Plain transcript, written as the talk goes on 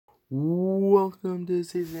Welcome to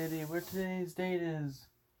C.C.I.Duolingo, where today's date is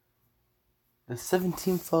the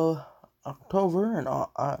 17th of October, and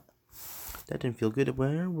that didn't feel good.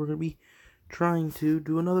 Where we're going to be trying to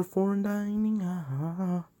do another foreign dining.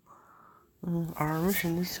 Our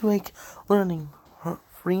mission this week, learning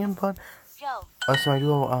free and fun. So I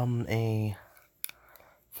do a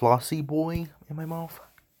flossy boy in my mouth.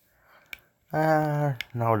 Now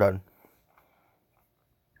we're done.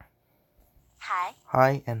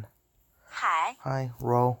 Hi and hi,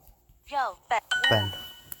 row, Ben.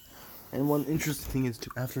 And one interesting thing is,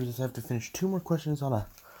 after this, I have to finish 2 more questions on a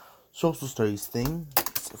social studies thing.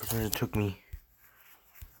 It took me.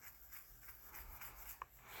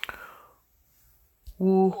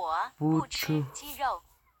 Yo.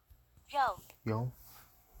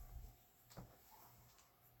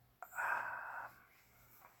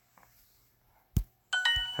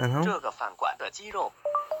 Hello.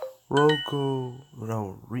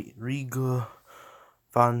 Riga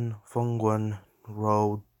van Fengguan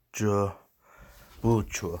Roger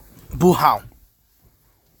Buchua. Buhao.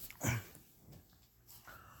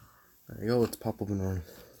 There you go, let's pop open our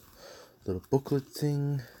little booklet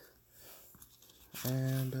thing.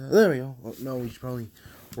 And there we go. Oh, no, we should probably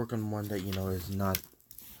work on one that, is not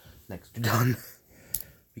next to done.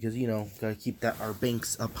 Because, gotta keep our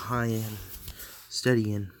banks up high and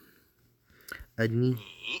steady and ni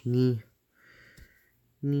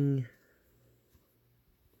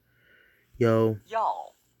yo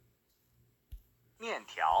面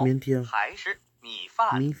条 米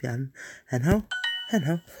饭 and how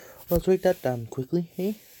let's write that down quickly,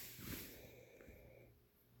 hey?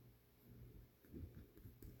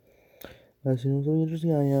 That's something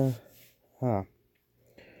interesting. I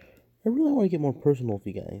really want to get more personal with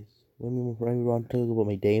you guys. I want to talk about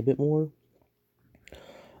my day a bit more.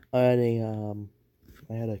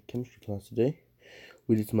 I had a chemistry class today.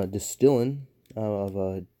 We did some distilling of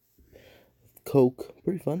Coke.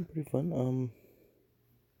 Pretty fun.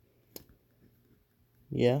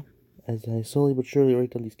 Yeah. As I slowly but surely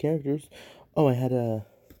write down these characters. Oh, we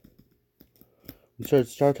started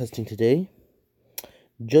star testing today.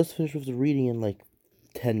 Just finished with the reading in like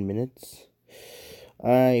 10 minutes.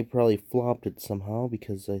 I probably flopped it somehow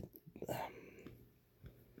because I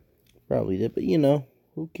probably did, but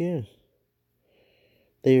who cares?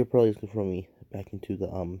 They were probably just gonna throw me back into the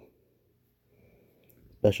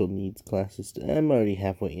special needs classes. I'm already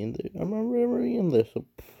halfway in there. I'm already in there, so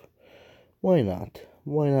why not?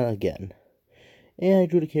 Why not again? And I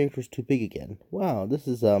drew the characters too big again. Wow, this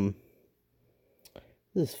is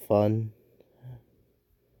fun.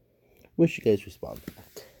 Wish you guys respond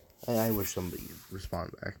back. I wish somebody would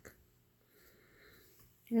respond back.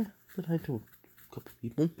 Yeah, said hi to a couple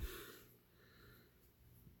people.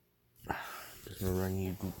 Just remember, I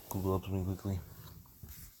need to Google up something quickly.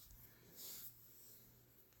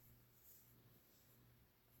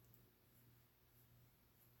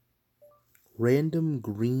 Random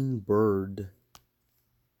green bird.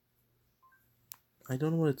 I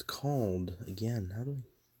don't know what it's called. Again, how do I...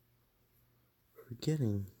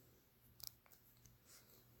 Forgetting.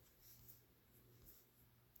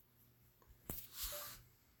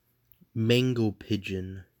 Mango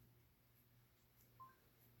pigeon.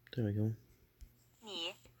 There we go.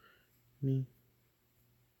 Me.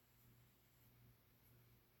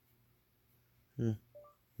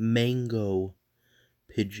 Mango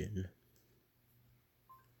pigeon.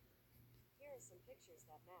 Here are some pictures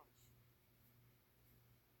that match.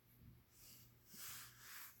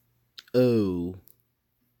 Oh.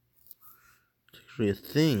 It's actually a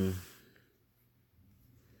thing.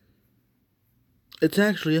 It's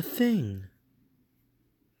actually a thing.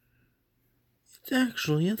 It's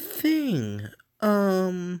actually a thing.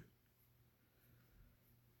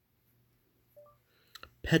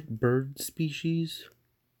 Pet bird species.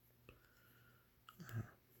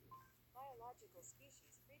 Biological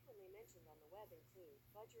species frequently mentioned on the web include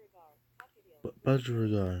budgerigar,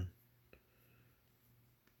 Budgerigar.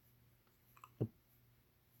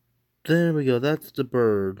 There we go, that's the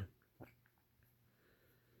bird.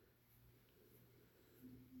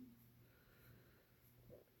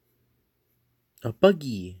 A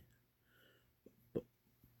buggy.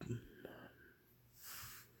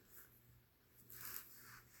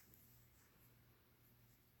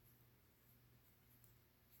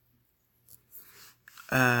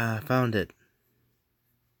 Found it.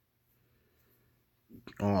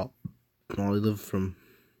 Oh, I live from...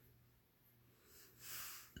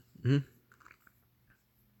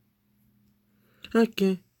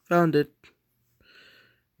 Okay, found it.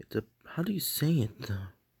 It's a... How do you say it, though?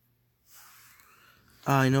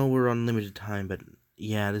 I know we're on limited time, but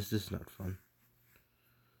yeah, this is not fun.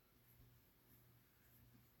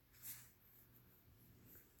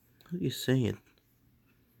 How do you say it?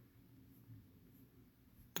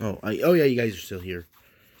 Oh yeah, you guys are still here.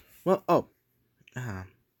 Well,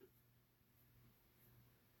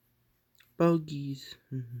 bogies.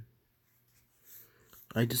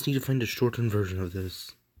 I just need to find a shortened version of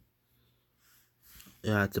this.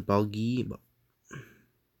 Yeah, it's a bogey.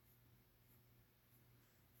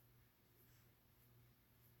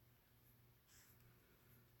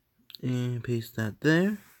 And paste that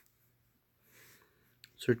there.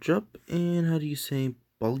 Search up, and how do you say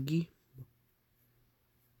bulgy?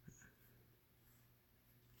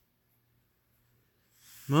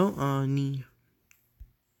 Well, 你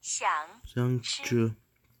想吃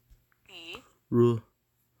鱼热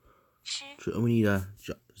吃我们的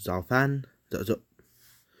早饭早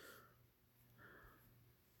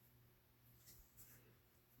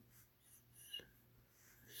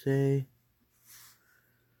say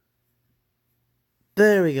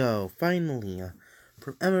there we go, finally.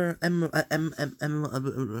 From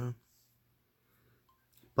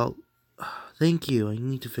but thank you. I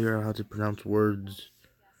need to figure out how to pronounce words.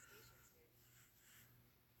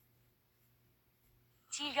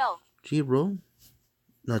 鸡肉 Giro?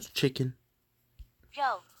 No, it's chicken.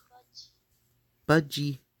 肉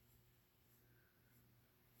Budgie.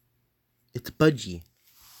 It's budgie.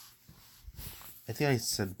 I think I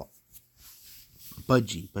said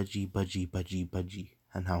budgie.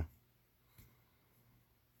 And how?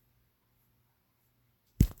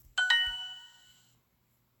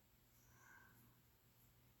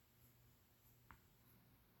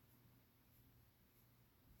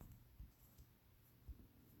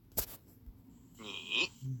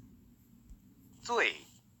你最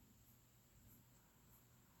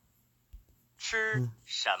吃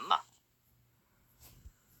什么？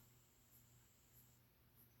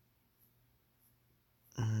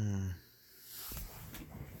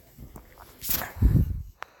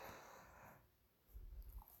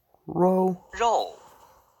 Row. 肉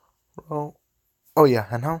Oh yeah,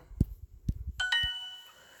 and how?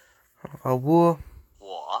 我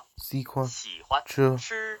喜欢喜欢吃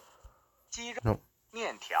吃鸡肉 no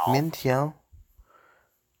面条。面条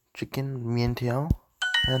chicken 面条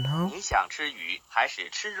and how? 你想吃鱼还是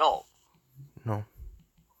吃肉？ No.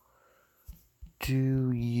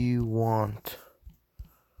 Do you want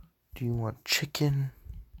chicken?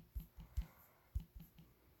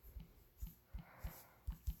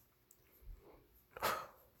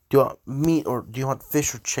 Do you want meat or do you want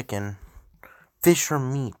fish or chicken? Fish or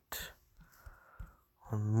meat?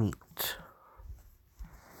 Or meat?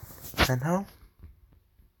 And how?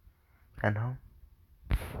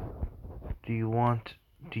 Do you want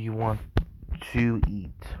to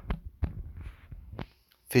eat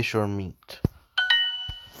fish or meat?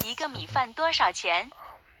 一个米饭多少钱？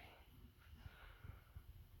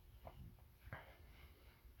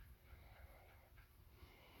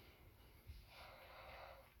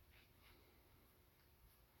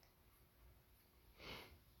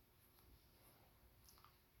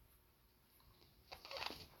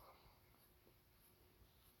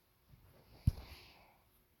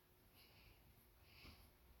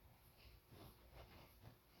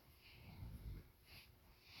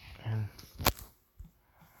 And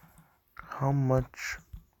how much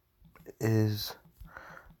is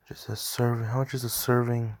just a serving? How much is a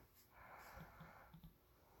serving?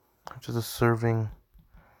 How much is a serving?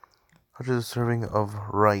 How much is a serving of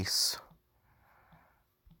rice?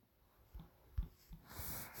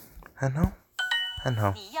 And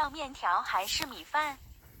how? 你要面条还是米饭？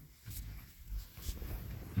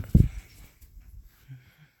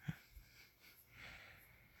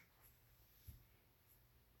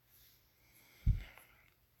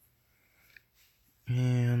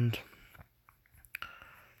 And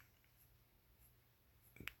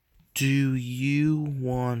do you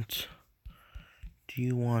want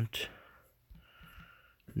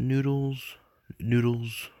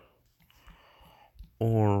noodles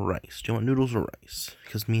or rice? Do you want noodles or rice?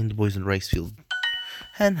 Because me and the boys in rice field.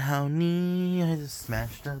 And how neat I just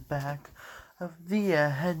smashed the back of the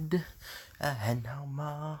head. And how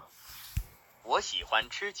ma. 我喜欢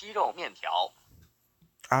吃鸡肉面条。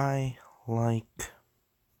 I like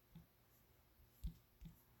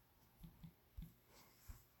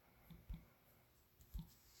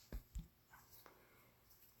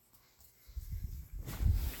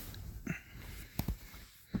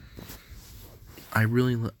I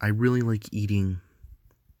really like eating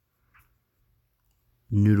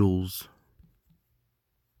noodles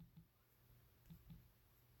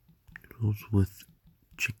with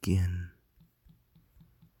chicken.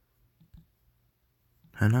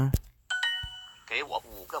 I know. 给我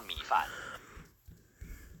5个米饭。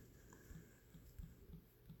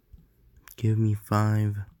Give me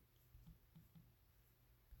 5.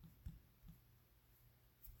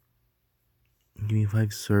 Give me 5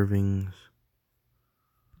 servings.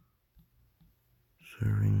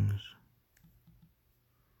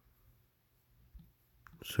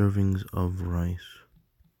 Servings of rice.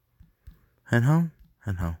 And how?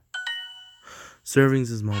 Servings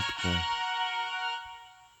is multiple.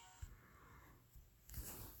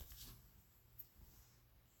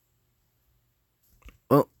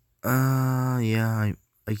 Well, yeah,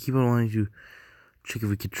 I keep on wanting to check if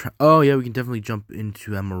we could try. Oh, yeah, we can definitely jump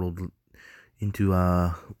into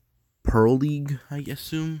Pearl League, I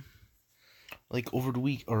assume. Like over the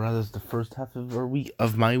week, or rather, the first half of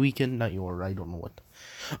my weekend, not your. I don't know what.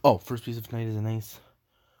 Oh, first piece of tonight is a nice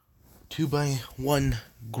 2x1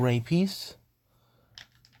 gray piece.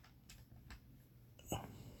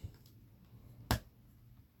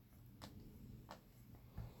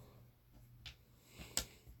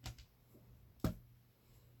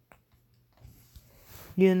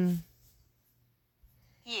 Yin,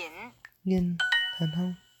 and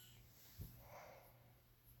how?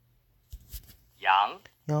 Yang,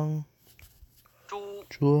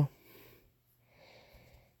 猪,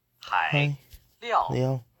 海,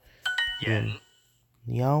 料, yin,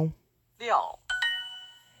 鸟,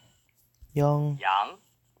 羊,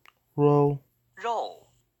 肉,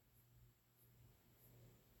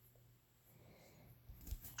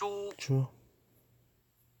 猪,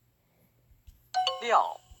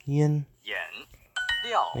 yin,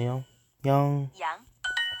 鸟, yang.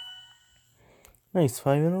 Nice,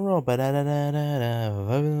 5 in a row. 5 in a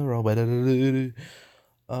row.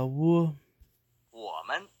 Wu.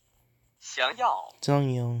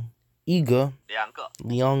 张扬. 一个.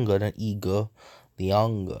 两个的一个.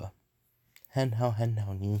 两个. 很好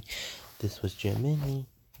你. This was Gemini.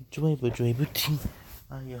 追不停.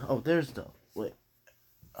 Yeah. Oh, there's the. Wait.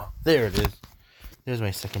 Oh, there it is. There's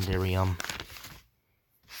my secondary.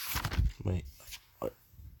 Wait.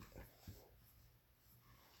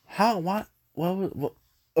 How? What? What?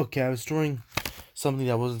 Okay, I was storing something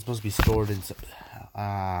that wasn't supposed to be stored in.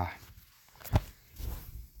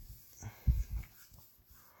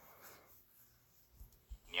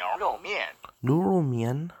 牛肉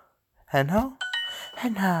面，很好。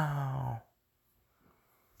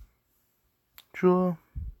猪。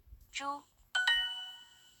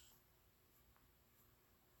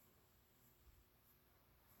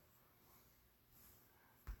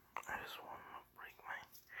I just want to break my.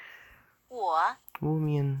 我卤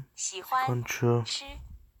面喜欢吃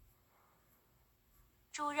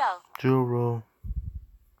猪肉。猪肉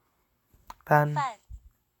蛋。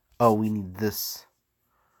Oh, we need this.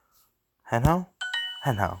 很好。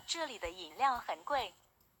这里的饮料很贵。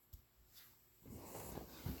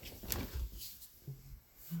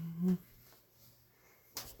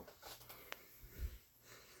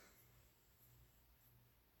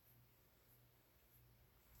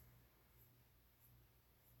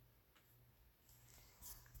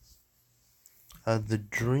The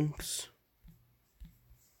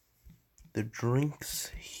drinks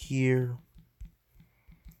here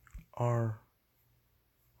are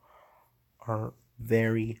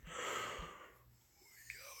very.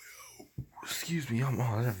 Excuse me, that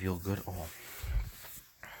doesn't feel good. Oh,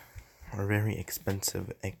 are very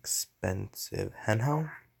expensive. 很好。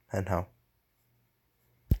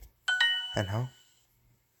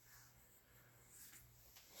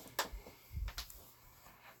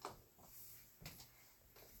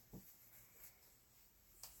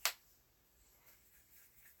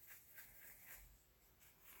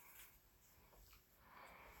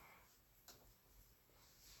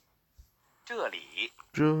这里的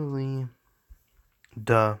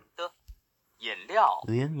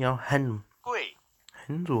饮料很贵。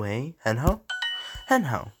贵，很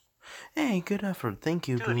好。Hey, good effort. Thank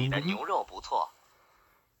you. 这里的牛肉不错。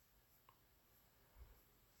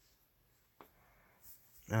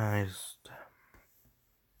Nice.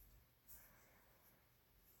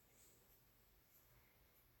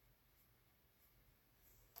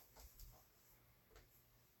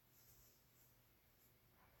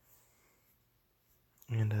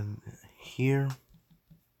 And then here,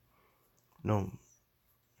 no,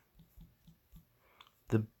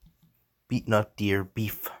 the not deer,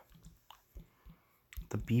 beef.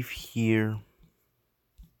 The beef here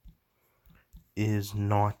is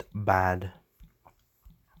not bad.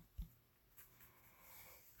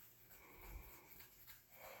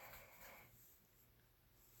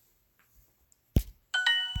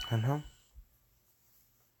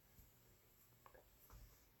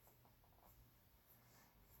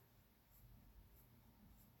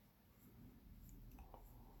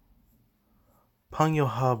 朋友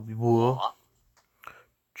和我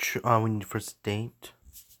去we need first date.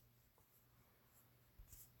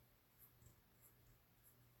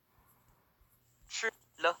 吃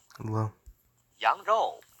了 了羊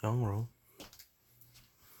肉。羊肉。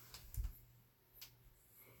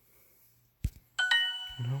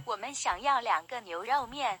我们想要2个牛肉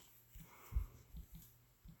面。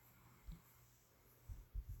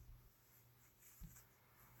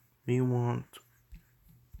We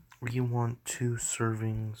want 2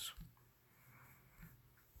 servings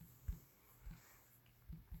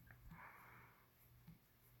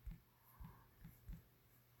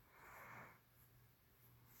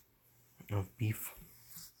of beef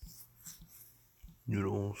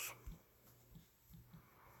noodles.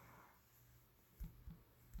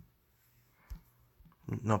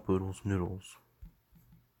 Not poodles, noodles.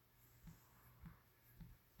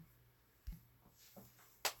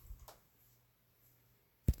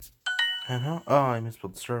 And how? Oh, I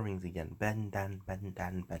misspelled servings again. Ben Dan.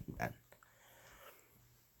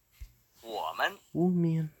 我们 Oh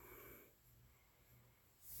man.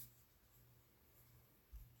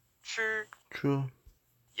 吃吃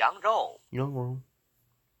羊肉。羊肉。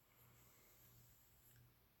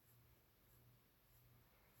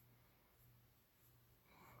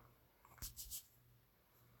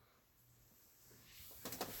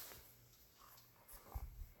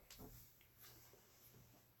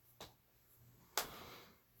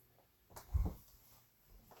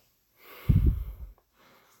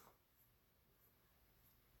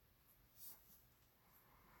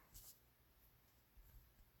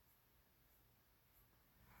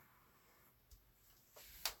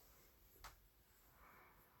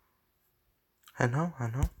I know.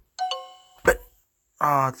 But,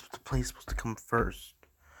 it's the place supposed to come first.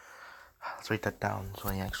 Let's write that down so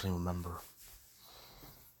I actually remember.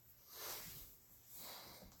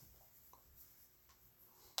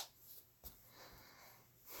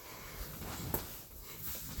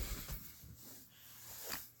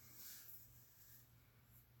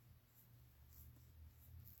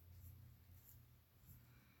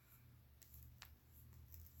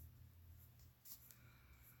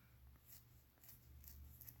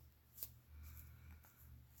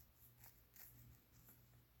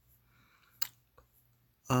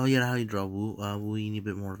 Oh, yeah, how do you draw Wu? Wu, you need a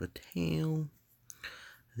bit more of a tail.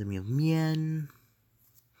 Then we have Mian.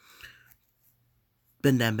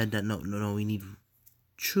 Bend down. No, we need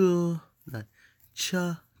Chu. Not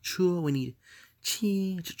Cha. Chu. We need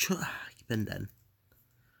Chi. Chu. Bend down.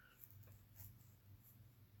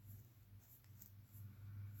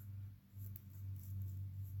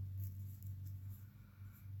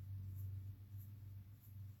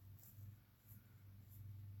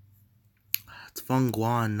 It's Feng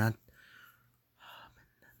Guan, not.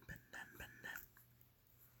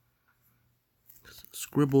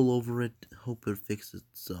 Scribble over it. Hope it fixes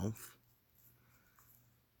itself.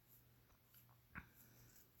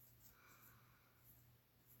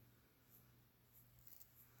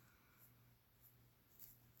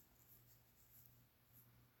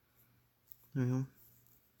 There you go.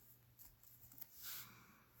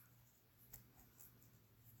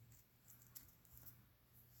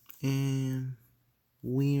 And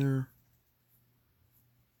we're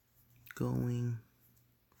going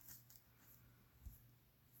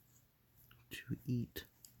to eat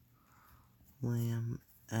lamb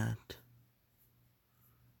at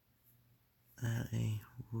a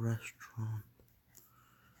restaurant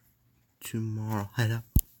tomorrow. Hello.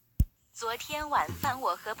 昨天晚饭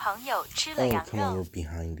我和朋友吃了 Oh, 羊 come on, 肉。 we're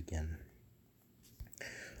behind again.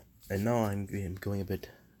 And now I'm going a bit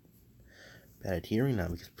bad at hearing now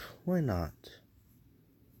because why not?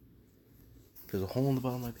 There's a hole in the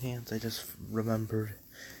bottom of my pants. I just remembered.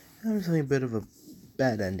 I'm just having a bit of a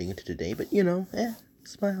bad ending to today, but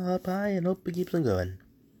smile up high and hope it keeps on going.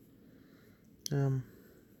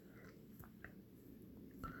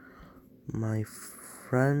 My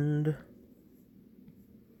friend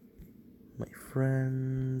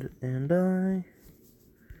and I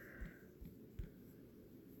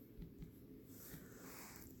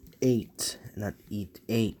ate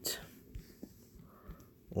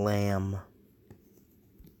lamb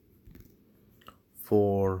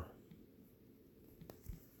for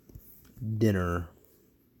dinner.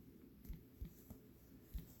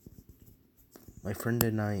 My friend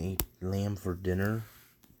and I ate lamb for dinner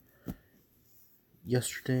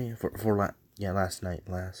yesterday. Last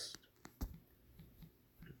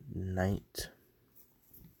night.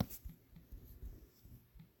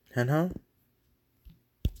 And how?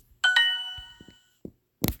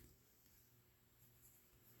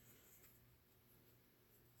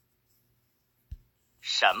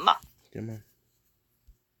 什么？Come on.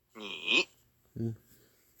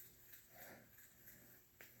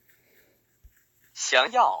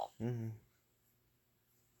 想要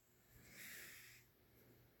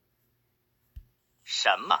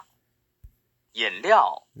什么？饮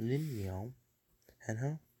料。饮料。很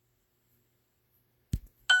好。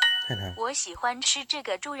我喜欢吃这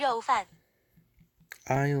个猪肉饭。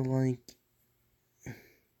I like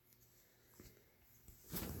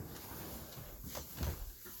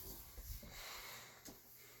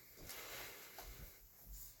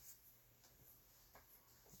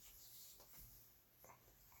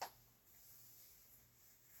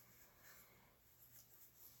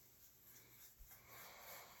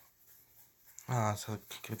so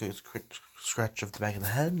give a scratch of the back of the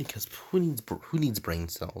head because who needs brain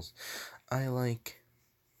cells? I like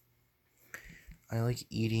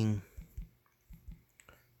eating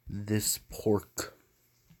this pork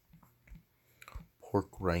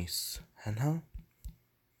rice. 很好。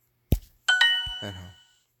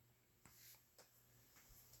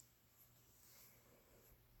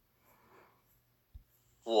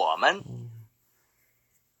我们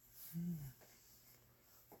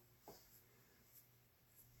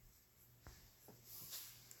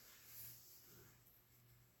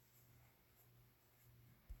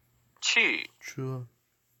去吃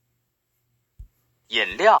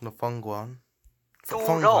饮料。饭馆。猪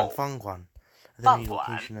肉。饭馆。饭馆。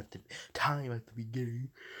 Location at the time at the beginning.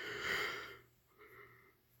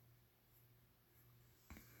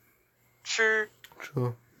 吃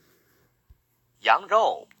吃羊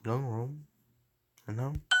肉。羊肉。很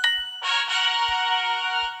好。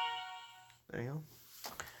There you go.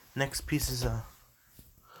 Next piece is a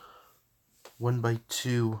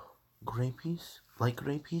 1x2 gray piece, light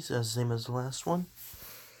gray piece, as same as the last one.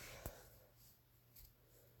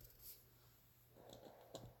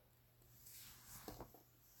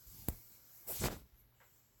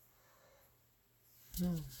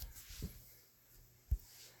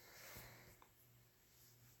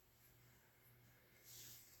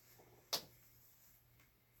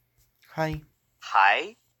 Hi.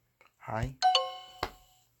 还 Hi.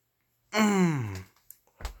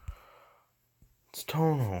 It's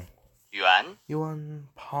tonal. 圆 Yuan,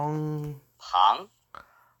 Pong, 旁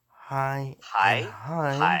Hi, 还 and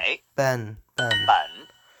Hi. 海 Ben.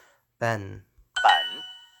 本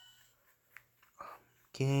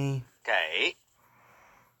Okay. 给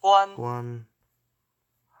关 One.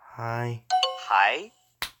 Hi. 还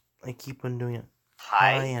I keep on doing it.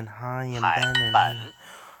 还 Hi and Hi and 海 Ben and 本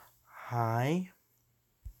Hi.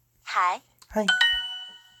 还 Hi.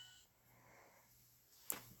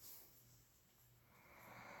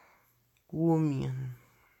 我面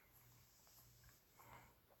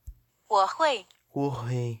我会我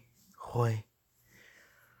会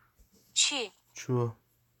去去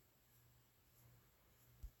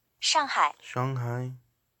上海上海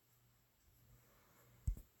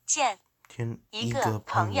见见一个个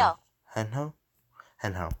朋友。很好。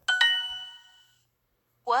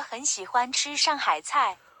我很喜欢吃上海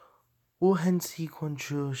菜。我很喜欢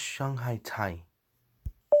吃上海菜。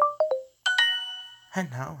很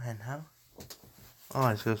好。Oh,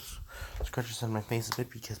 I just scratch this on my face a bit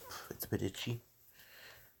because it's a bit itchy.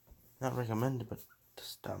 Not recommended, but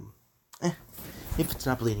just if it's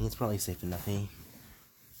not bleeding, it's probably safe enough, eh?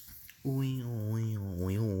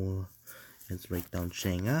 Let's break down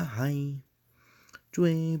Shanghai.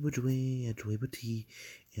 追不提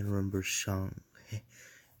and remember Shanghai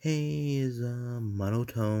is a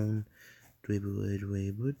monotone. 追不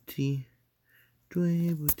提。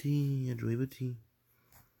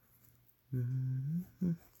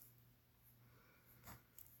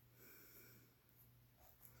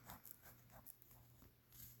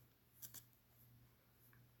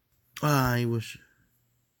I wish.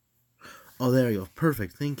 Oh, there you go.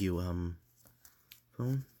 Perfect. Thank you.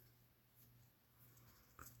 Phone.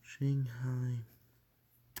 Shanghai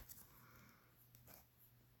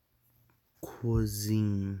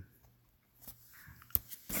cuisine.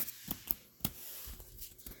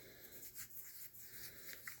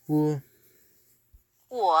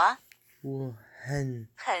 我很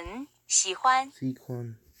喜欢喜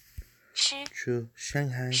欢吃吃上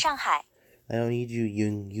海。上海 I don't need you,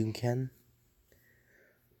 Yun Ken.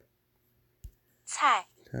 菜。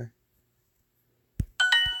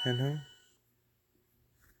很好。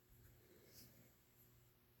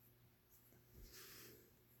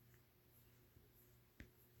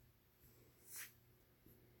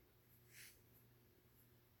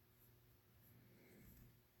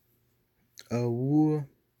我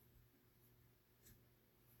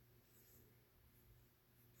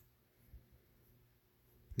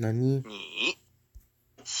那你你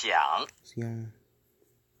想想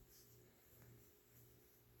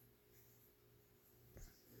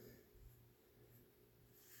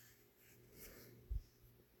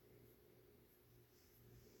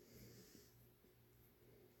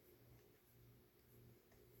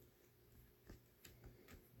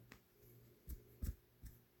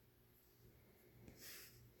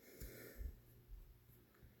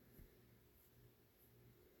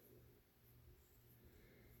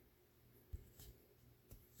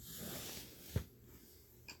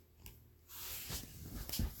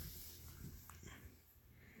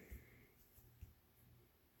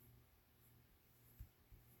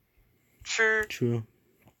吃 True.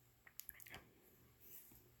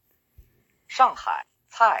 上海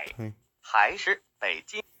菜 Okay. 还是北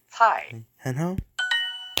京菜？ Okay. Henho?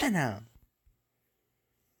 Henho.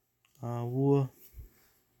 我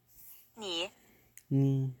你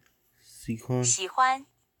你喜欢喜欢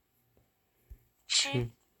吃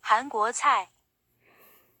韩国菜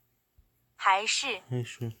还是还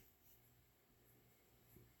是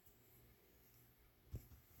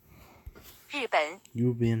日本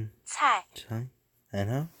日本菜？菜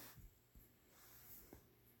？Henho?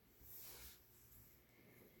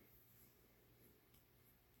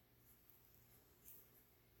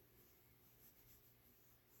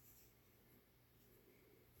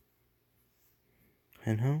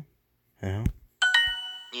 Henho? Henho?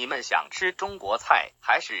 你们想吃中国菜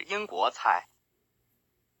还是英国菜？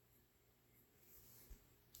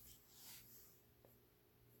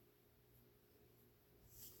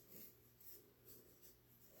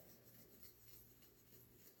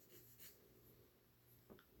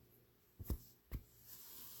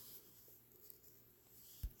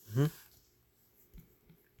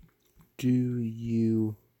 Do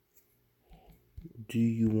you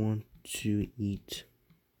want to eat?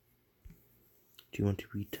 Do you want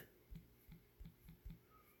to eat?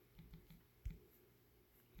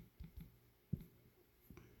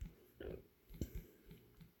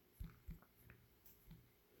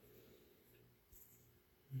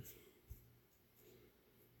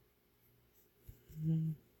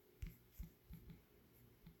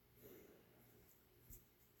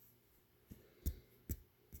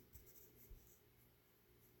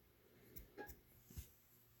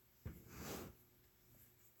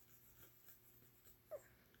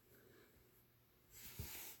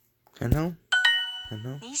 Henho?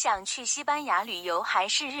 Henho? 你想去西班牙旅游还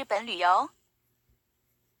是日本旅游？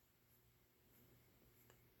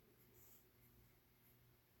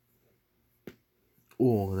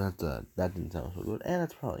 Oh, that didn't sound so good, and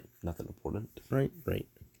it's probably nothing important, right? Right.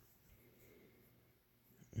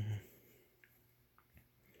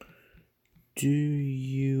 Do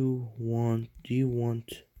you want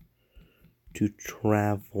to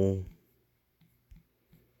travel?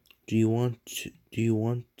 Do you want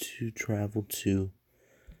to travel to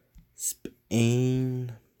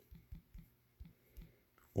Spain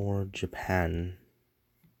or Japan?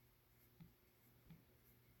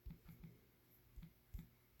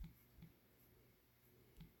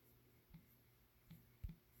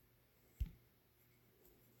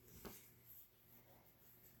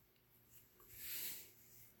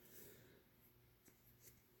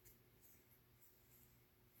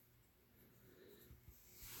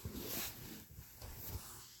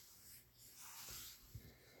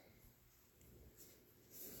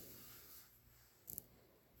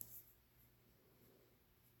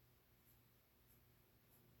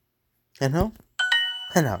 Hello?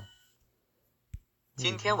 Hello.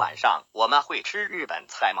 今天晚上我们会吃日本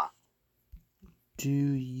菜吗？ Do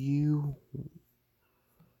you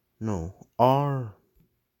no are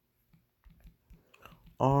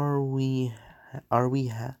we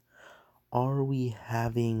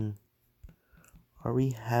having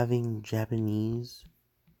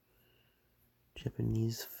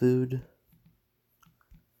Japanese food?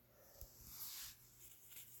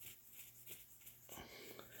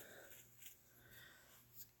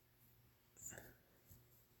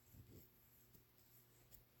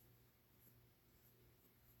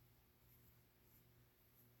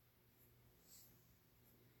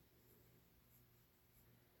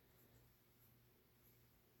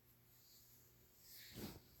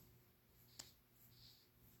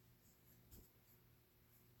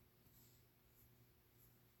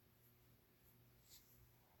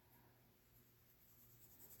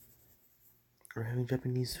 We're having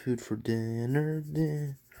Japanese food for dinner.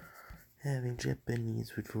 Having Japanese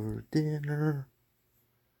food for dinner.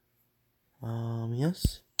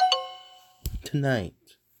 Yes.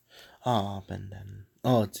 Tonight. And then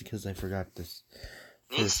it's because I forgot this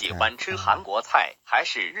你 first 喜 half. 欢吃韩国菜还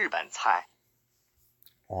是日本菜？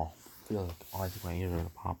 I feel like I think my ears are gonna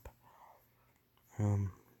pop.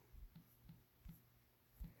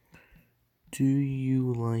 Do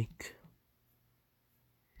you like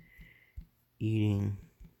eating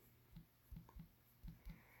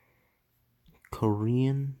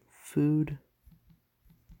Korean food?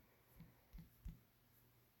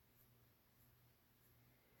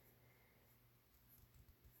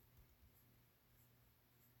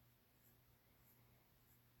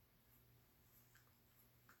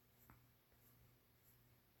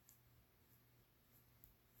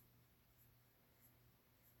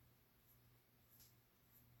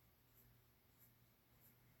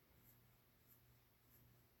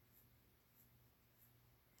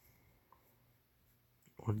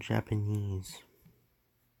 or Japanese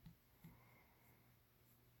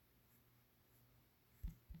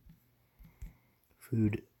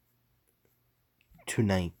food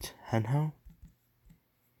tonight? Henho?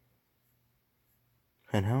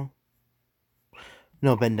 Henho?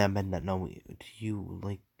 No, bend down. No, do you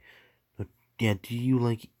like... Yeah, do you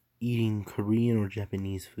like eating Korean or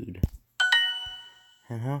Japanese food?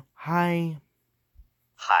 Henho? Hi.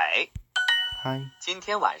 海， Hi. 今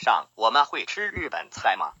天晚上我们会吃日本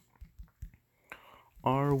菜吗？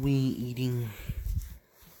 Are we eating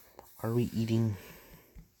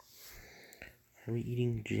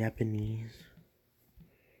Japanese?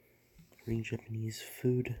 Korean Japanese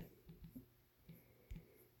food?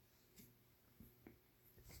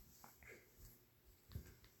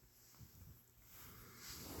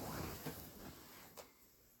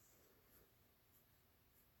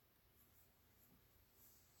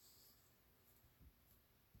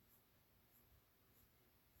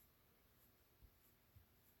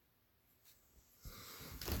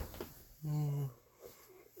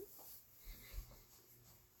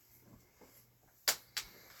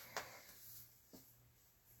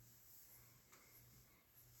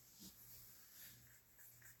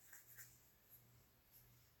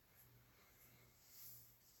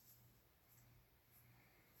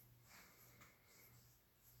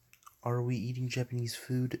 Are we eating Japanese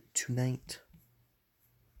food tonight?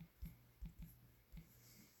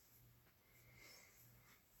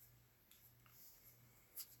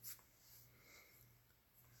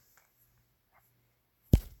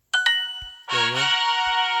 There you go.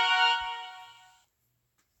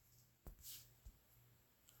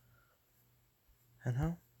 And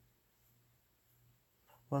how?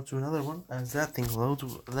 Well, to another one. As that thing loads,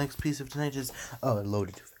 the next piece of tonight is... Oh, it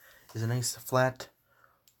loaded. Is a nice flat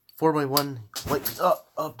 4x1. Wait,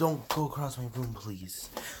 don't go across my room, please.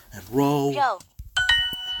 And roll. 肉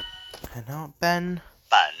And now, Ben.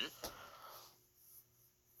 本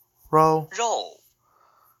Roll. 肉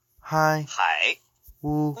Hi. 海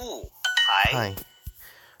Woo. 物海 Hi.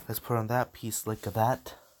 Let's put on that piece like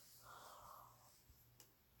that.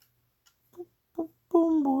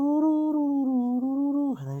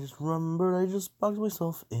 And I just remembered I just bugged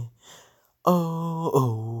myself.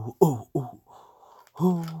 Oh.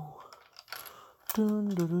 Dun,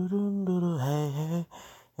 dun, dun, dun, dun, dun.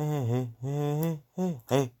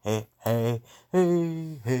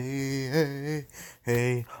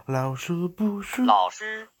 Hey.老师不是老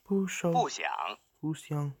师不收不想不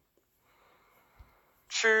想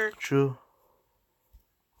吃吃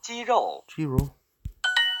鸡肉，鸡肉。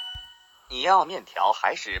你要面条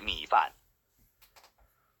还是米饭？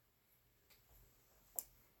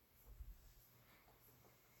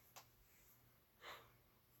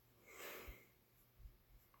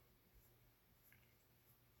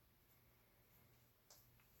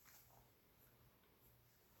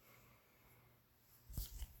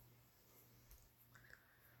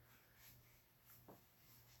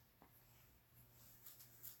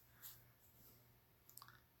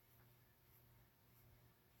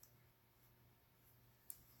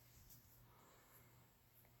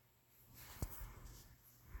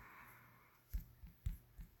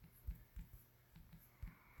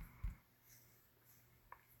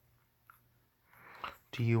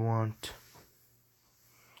 Do you want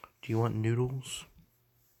noodles?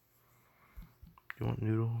 Do you want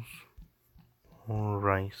noodles or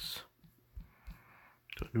rice?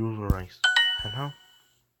 Noodles or rice? And how?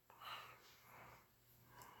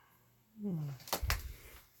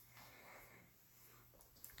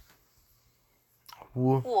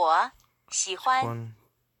 我喜欢 One,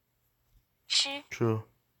 吃 two,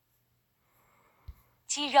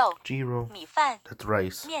 鸡肉、 zero. 米饭、 That's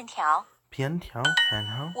rice. 面条。面条 and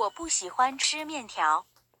how? 我不喜欢吃面条。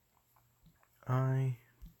 I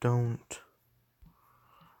don't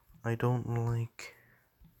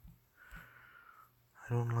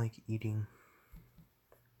like eating.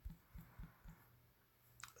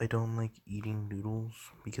 I don't like eating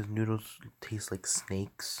noodles because noodles taste like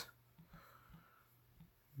snakes.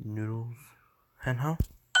 Noodles. And how?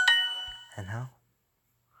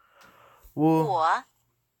 我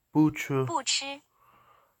不吃不吃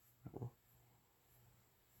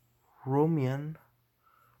肉面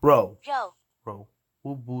肉肉。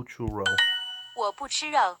我不吃肉。我不吃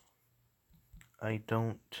肉。 I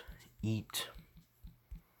don't eat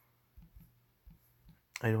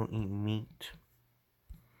meat.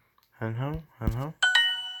 And how?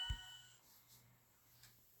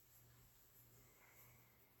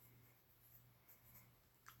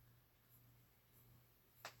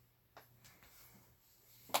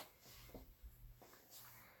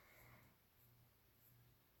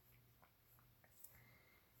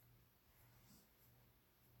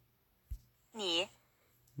 你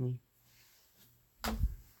me.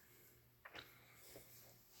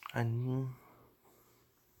 아니,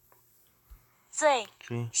 最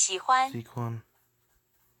쥐, 喜欢 시콘,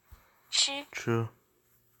 吃 주,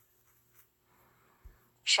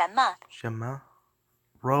 什么 샤마,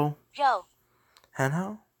 로, 肉？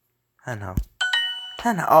 한호, 한호.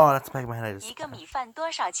 한호. Oh, that's the back of my head. I 一 just. 个米饭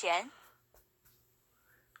多少钱？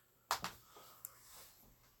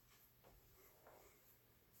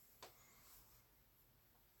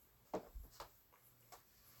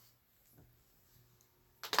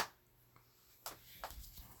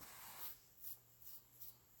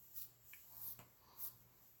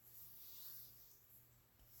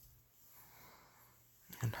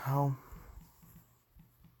 And how?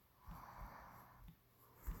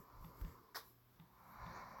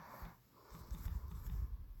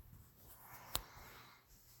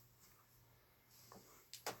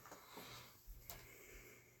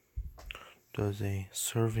 Does a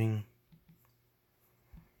serving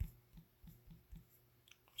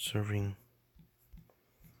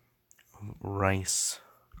of rice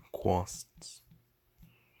costs?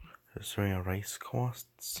 A serving of rice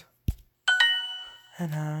costs?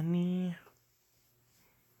 And honey.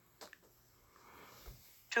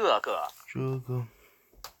 这个这个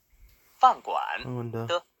饭馆的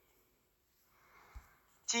的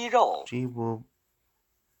鸡肉鸡不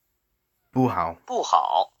不好，不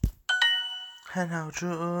好，很好吃。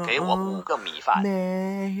给我5个米饭。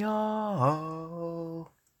没有。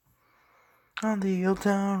On the old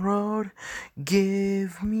town road,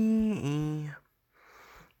 give me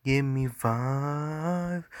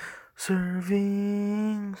 5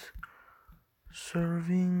 servings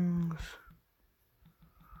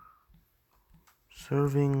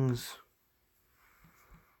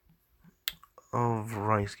of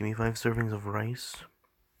rice. Give me 5 servings of rice.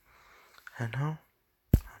 And how?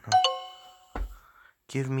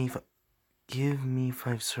 Give me 5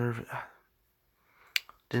 servings.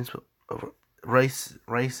 Didn't rice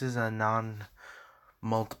is a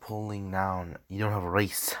non-multipling noun. You don't have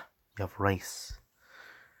rice. You have rice.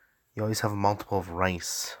 You always have a multiple of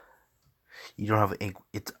rice. You don't have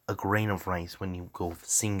it's a grain of rice when you go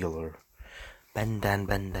singular. Bendan.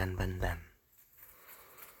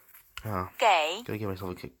给 Gotta give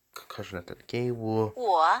myself a concussion at that. 给我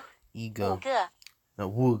我一个5个 no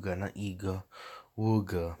 5个 not 一个5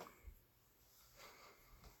个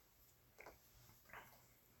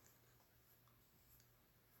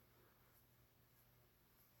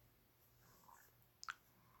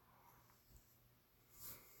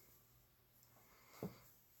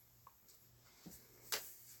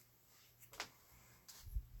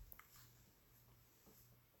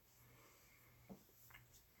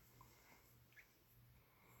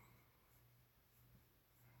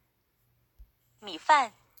米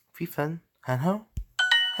饭。米饭很好。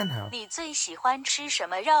你最喜欢吃什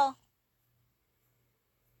么肉？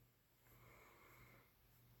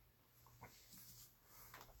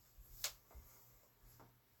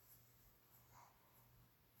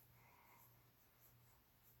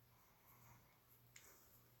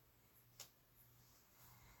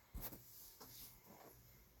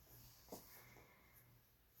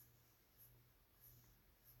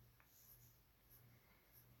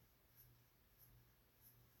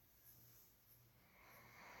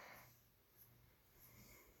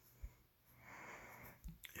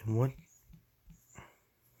 And what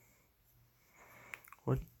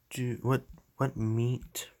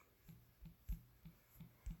meat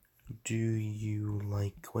do you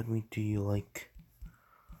like? What meat do you like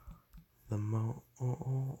the most?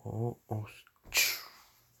 Oh,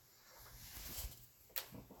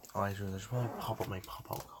 I should probably pop up my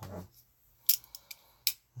pop-out cone.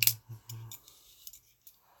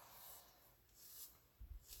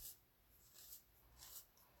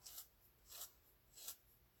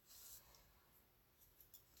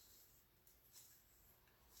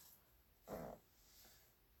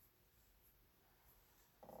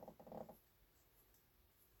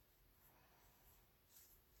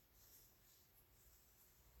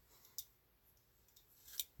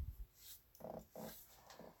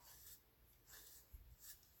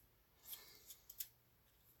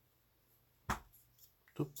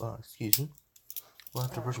 Excuse me. I'll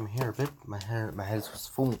have to brush my hair a bit. My head is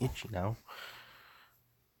fully itchy now.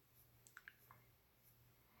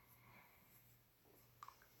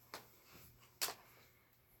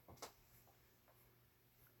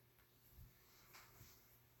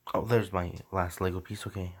 Oh, there's my last Lego piece.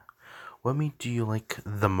 Okay. What meat do you like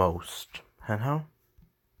the most? And how?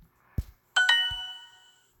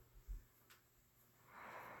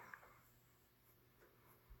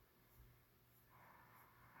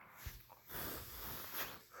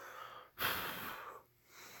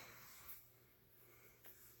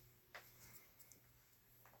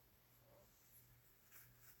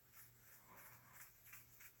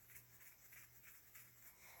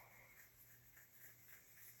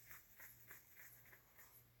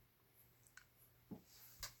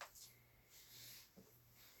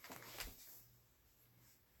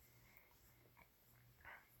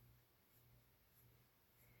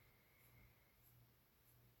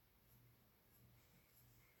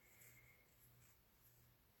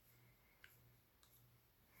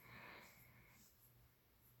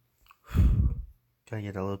 Gotta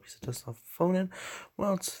get that little piece of dust off the phone in.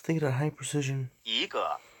 Well, it's thinking of high precision. 一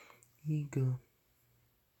个 Ego.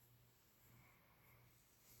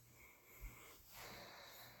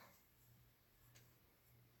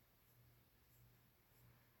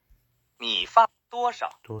 你发多少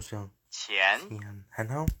多少钱？钱？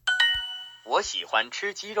然后我喜欢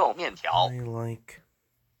吃鸡肉面条。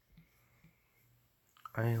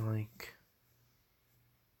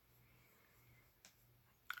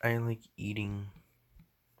 I like eating.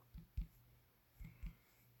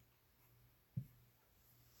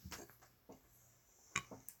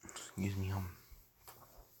 Excuse me.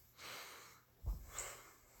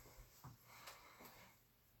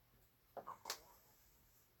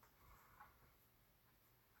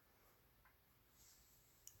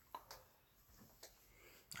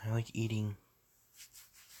 I like eating.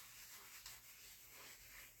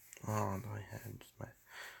 Oh, my head, my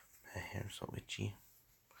hair's so itchy.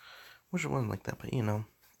 Wish it wasn't like that, but you know,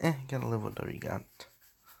 gotta live with what you got.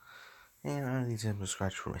 And I need to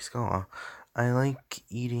scratch for my skull. I like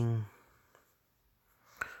eating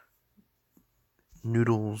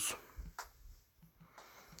noodles.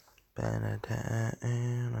 And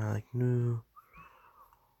I like noodles.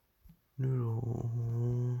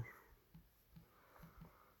 Noodles.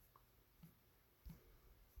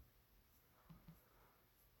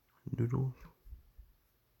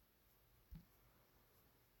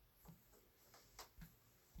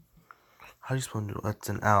 How do you spell noodle? That's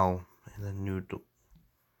an L. And then noodle.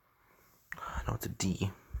 No, it's a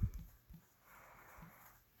D.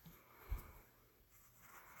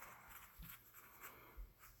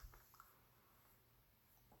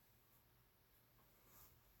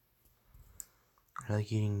 I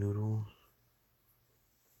like eating noodles.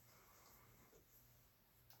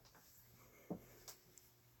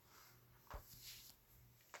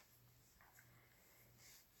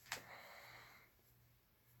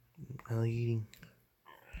 I like eating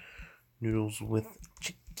noodles with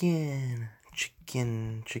chicken.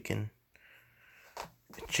 Chicken.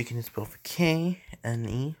 Chicken is spelled with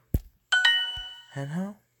K-N-E. And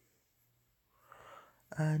how?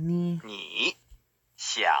 你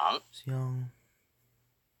想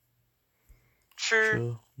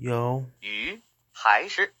吃鱼还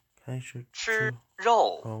是吃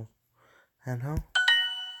肉？ And how?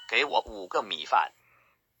 给我5个米饭。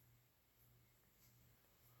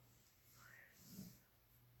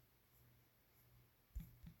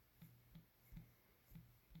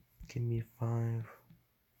 Give me 5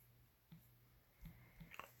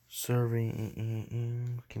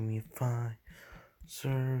 servings. Give me 5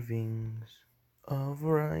 servings of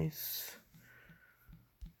rice.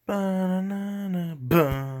 Banana,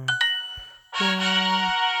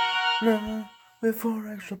 with 4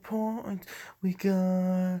 extra points, we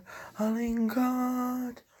got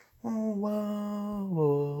Hollingot. Whoa.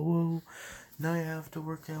 Now you have to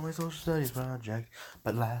work on my social studies project.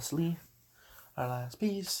 But lastly, our last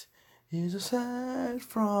piece is a set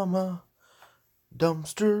from a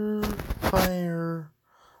dumpster fire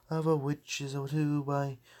of a witch is 2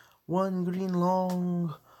 by 1 green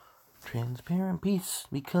long transparent piece,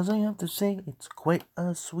 because I have to say it's quite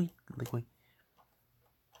a sweet liquid.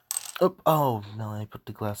 Oh no, I put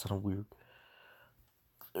the glass on a weird.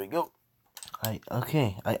 There we go. I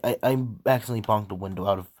accidentally bonked the window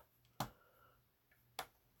out of.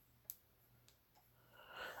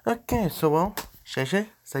 Okay, so well, Shai,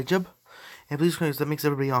 and please, that makes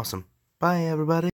everybody awesome. Bye, everybody.